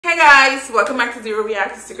Hey guys, welcome back to Zero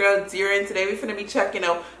Reacts. It's your girl Zero, and today we're going to be checking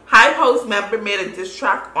out High Post member made a diss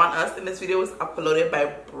track on us, and this video was uploaded by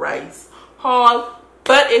Bryce Hall.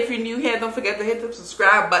 But if you're new here, don't forget to hit the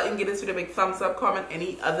subscribe button, give this video a big thumbs up, comment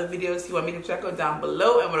any other videos you want me to check out down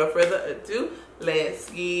below, and without further ado,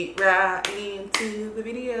 let's get right into the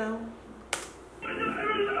video.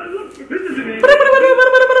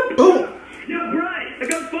 Boom!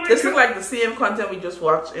 This looks like the same content we just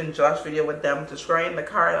watched in Josh's video with them destroying the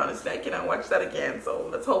car, and honestly I cannot watch that again, so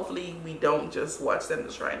let's hopefully we don't just watch them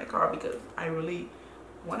destroying the car because I really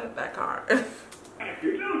wanted that car. No,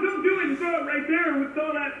 don't do it. You saw it right there with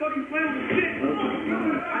all that fucking flammable shit.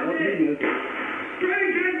 I did.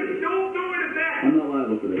 Don't do it at that. I'm not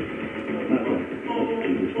liable for this.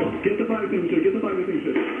 Get the fire extinguisher. Get the fire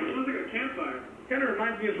extinguisher. It looks like a campfire. Kind of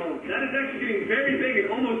reminds me of home. That is actually getting very big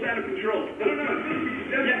and almost out of control. No.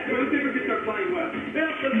 Yeah, let's see if we can start flying west.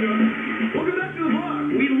 Yeah, let's do it. Welcome back to the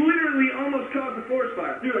vlog. We literally almost caused a forest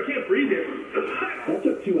fire. Dude, I can't breathe here. That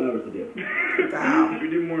took 2 hours to do. Wow. Should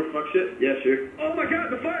we do more fuck shit? Yeah, sure. Oh my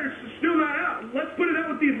god, the fire's still not out. Let's put it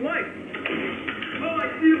out with these lights. Oh,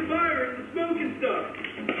 I see the fire and the smoke and stuff.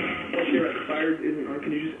 Oh, shit, right. The fire isn't on.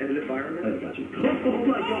 Can you just edit a fire on that? I got you. Oh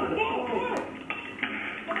my god.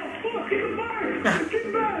 Fuck, get the fire! Get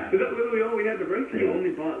the back! Is that literally all we had to break? You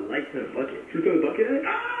only bought lights in a bucket. Should we throw the bucket in?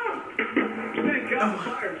 Ah! Thank God the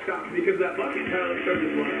fire stopped because that bucket started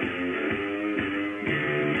this one.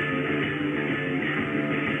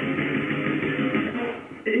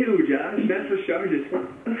 Ew, Josh, that's the charges.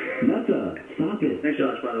 Nessa, stop it. Thanks,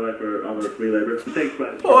 Josh, by the way, for all the free labor. Thanks,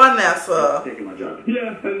 bud. Poor Nessa. Taking my job.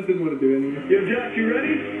 Yeah, I just didn't want to do it anymore. Yo, Josh, you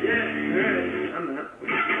ready? Yeah. Alright. I'm not.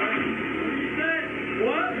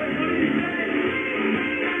 What? What did you say?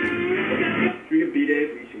 Should we get B-Dave?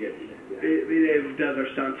 We should get these. B-Dave does our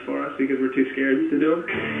stunts for us because we're too scared to do them.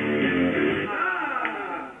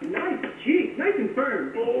 Ah! Nice, gee, nice and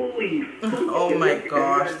firm. Holy fuck. Oh my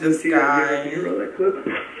gosh, this guy. Can you roll that clip?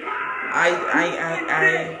 I.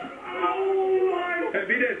 Oh my. Hey,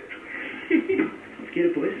 B-Dave. Let's get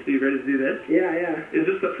it, boys. Are you ready to do this? Yeah. Is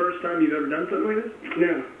this the first time you've ever done something like this?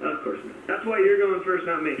 No. Of course not. That's why you're going first,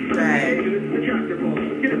 not me. Dang. This is the tractor pull.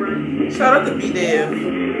 Let's get it, Brian. Shout out to B-Dave.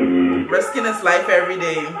 Risking his life every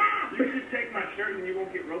day. You just take my shirt and you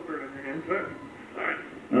won't get rope burn on your hands. Alright.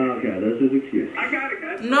 Okay, that's his excuse. I got it,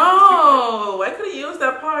 guys. No! I could have used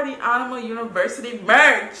that Party Animal University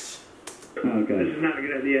merch. Okay. This is not a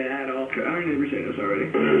good idea at all. Our neighbors hate us already.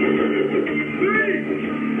 3,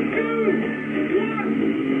 2, 1.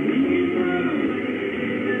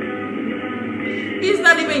 He's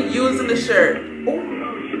not even using the shirt. Oh, shit. Oh,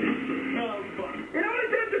 fuck. You know what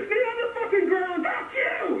it is to stay on the fucking ground? That's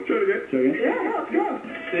you! Try it again. So again? Yeah, let's go.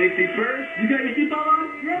 Safety first. You got your seatbelt on?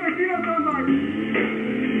 Yeah, my seatbelt's on.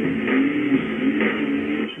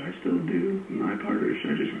 Should I still do my part, or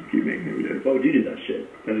should I just keep making it we do? Why would you do that shit?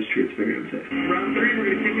 That is true. It's very unsafe. Round 3,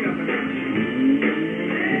 we're gonna kick it up a notch.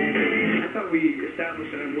 I thought we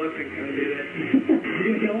established that I wasn't gonna do this. You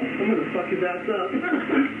gonna kill him? I'm gonna fuck his ass up.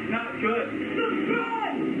 Not good.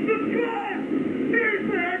 Subscribe! Subscribe!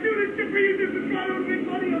 Seriously, I do this shit for you. Subscribe and make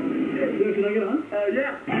money off this shit. So, can I get on?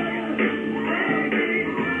 Yeah.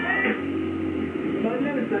 5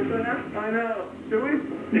 minutes, that's right now? I know. Should we?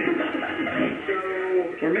 So,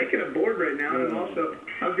 we're making a board right now, and I was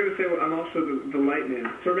going to say, I'm also the light man.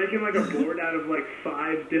 So we're making like a board out of like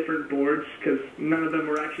 5 different boards, because none of them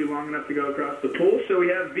were actually long enough to go across the pool. So we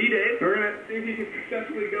have V-Day. We're going to see if he can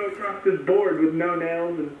successfully go across this board with no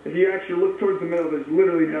nails, and if you actually look towards the middle, there's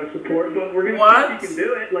literally no support, but we're going to see if he can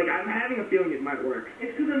do it. Like, I'm having a feeling it might work.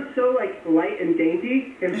 It's because I'm so like light and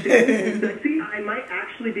dainty and sexy. I might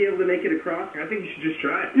actually be able to make it across. I think you should just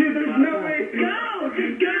try it. Dude, there's no way. Go!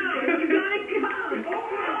 Just go! You gotta go!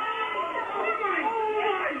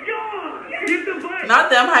 Get the bike! Not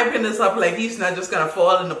them hyping this up like he's not just gonna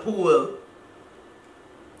fall in the pool.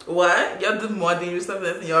 What? Y'all do more dangerous stuff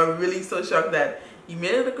than this, and y'all really so shocked that he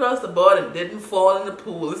made it across the board and didn't fall in the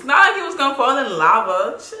pool. It's not like he was gonna fall in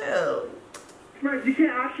lava. Chill. Right, you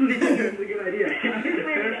can't actually think it's a good idea. I said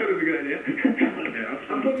it was a good idea.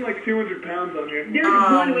 I'm putting like 200 pounds on here. There's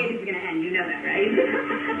one way this is going to end. You know that, right?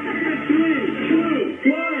 3, 2,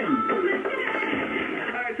 1.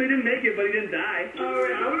 Alright, so he didn't make it, but he didn't die.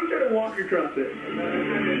 Alright, I want to try to walk across it.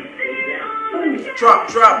 Drop.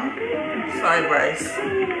 Sorry, Bryce.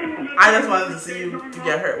 I just wanted to see you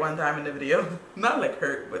get hurt one time in the video. Not like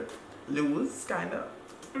hurt, but lose, kind of.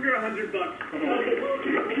 Under $100. Stop!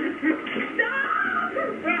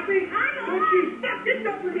 Rafi, I know! Fuck this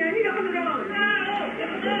up with you. I need $100.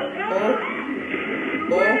 Oh.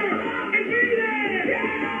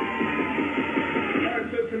 Alright,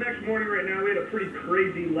 so it's the next next morning right now. We had a pretty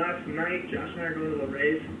crazy last night. Josh and I are going to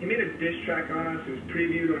LARRAY's. He made a diss track on us. It was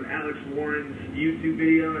previewed on Alex Warren's YouTube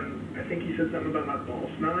video, and I think he said something about my ball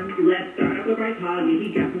smelling. Let's start up with Bryce Hall. Yeah,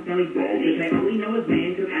 he got some smelly balls. They only know his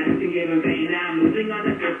name because Addison gave him vein. Now I'm moving on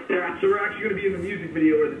to sister. So we're actually going to be in the music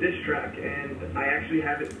video or the diss track, and I actually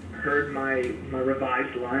haven't heard my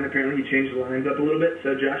revised line. Apparently he changed the lines up a little bit,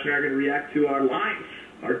 so Josh and I are going to react to our lines.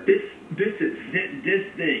 Our disses. This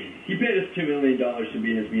thing. He paid us $2 million to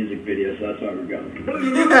be in his music video, so that's why we're going.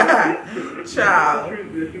 Ciao.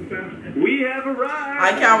 We have arrived.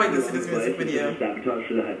 I can't wait to see this music video. Sabotage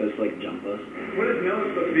for the hypos like jump us. What is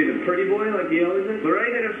Noah supposed to be, the pretty boy like he always is?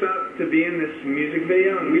 LARRAY hit us up to be in this music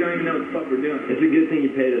video, and we don't even know what the fuck we're doing. It's a good thing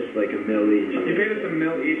you paid us like $1 million each. You paid us $1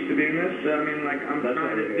 million each to be in this, so I mean, like, I'm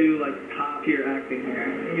trying to do like top tier acting here.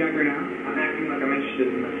 You got her now? I'm acting like I'm interested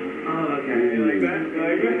in this. Oh, okay. You like that? You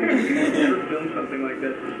like that? I've never filmed something like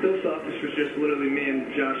this. Still Softish was just literally me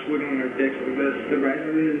and Josh wiggling our dicks like this. So Bryce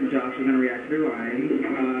and Josh are going to react to their lines.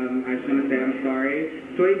 I just want to say I'm sorry.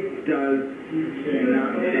 Sway does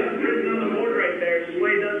not suck. There's on the board right there.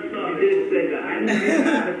 Sway does suck. You did say that.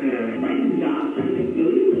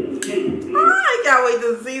 I can't wait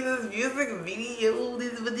to see this music video.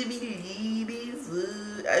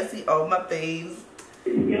 I see all my faves.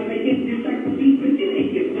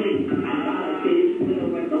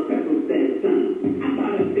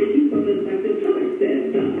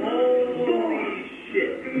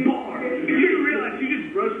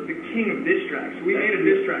 King of diss tracks. We made a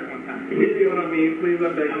diss track one time. Please do what I mean. Please,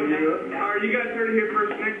 I'm begging you. Alright, you guys heard it here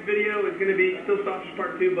first. Next video is going to be still Softish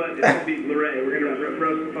Part 2, but it's going to be LARRAY. We're going to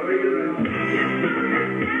roast the fuck out of LARRAY.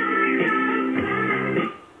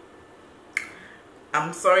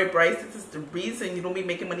 I'm sorry, Bryce. This is the reason you don't be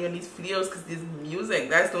making money on these videos, because this music.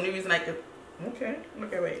 That's the only reason I could. Okay,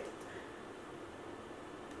 wait.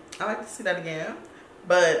 I like to see that again.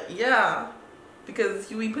 But yeah, because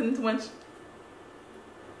you be putting too much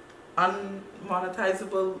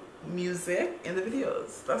unmonetizable music in the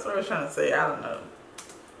videos. That's what I was trying to say. I don't know.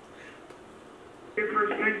 Your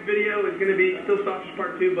first next video is going to be still Softish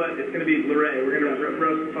Part 2, but it's going to be LARRAY. We're going to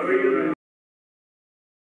roast the fuck out of LARRAY.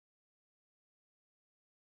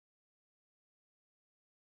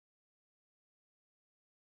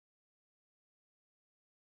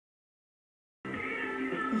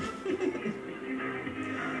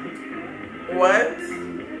 What?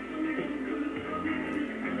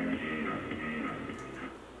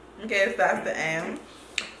 Okay, so that's the end.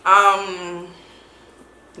 That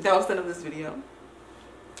was the end of this video.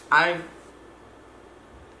 I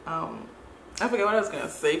forget what I was gonna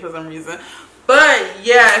say for some reason. But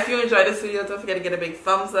yeah, if you enjoyed this video, don't forget to get a big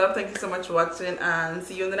thumbs up. Thank you so much for watching, and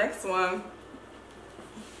see you in the next one.